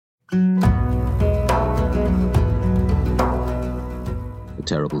A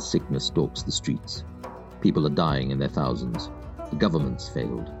terrible sickness stalks the streets. People are dying in their thousands. The government's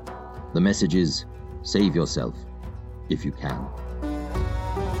failed. The message is, save yourself, if you can.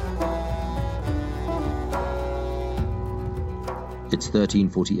 It's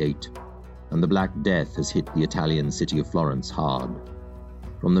 1348, and the Black Death has hit the Italian city of Florence hard.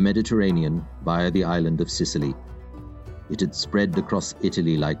 From the Mediterranean via the island of Sicily, it had spread across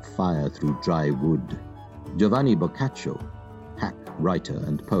Italy like fire through dry wood. Giovanni Boccaccio, hack writer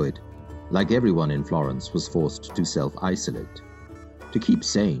and poet, like everyone in Florence, was forced to self-isolate. To keep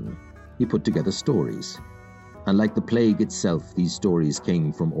sane, he put together stories. And like the plague itself, these stories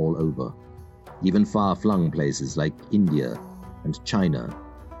came from all over, even far-flung places like India and China.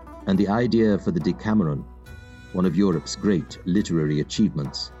 And the idea for the Decameron, one of Europe's great literary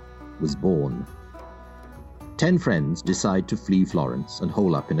achievements, was born. 10 friends decide to flee Florence and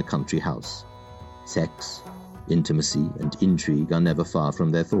hole up in a country house. Sex, intimacy, and intrigue are never far from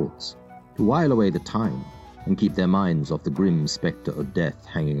their thoughts. To while away the time and keep their minds off the grim spectre of death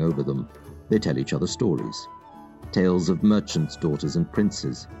hanging over them, they tell each other stories. Tales of merchants' daughters and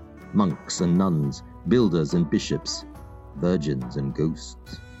princes, monks and nuns, builders and bishops, virgins and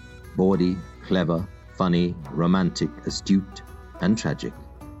ghosts. Bawdy, clever, funny, romantic, astute, and tragic.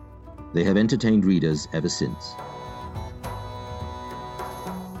 They have entertained readers ever since.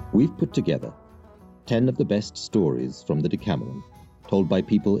 We've put together 10 of the best stories from the Decameron, told by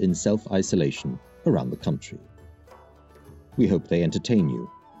people in self-isolation around the country. We hope they entertain you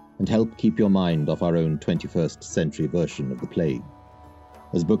and help keep your mind off our own 21st century version of the plague.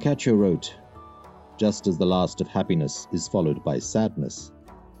 As Boccaccio wrote, just as the last of happiness is followed by sadness,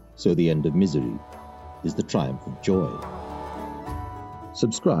 so the end of misery is the triumph of joy.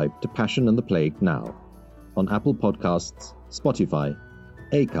 Subscribe to Passion and the Plague now on Apple Podcasts, Spotify,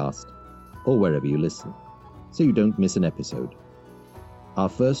 Acast, or wherever you listen, so you don't miss an episode. Our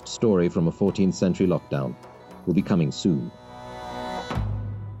first story from a 14th century lockdown will be coming soon.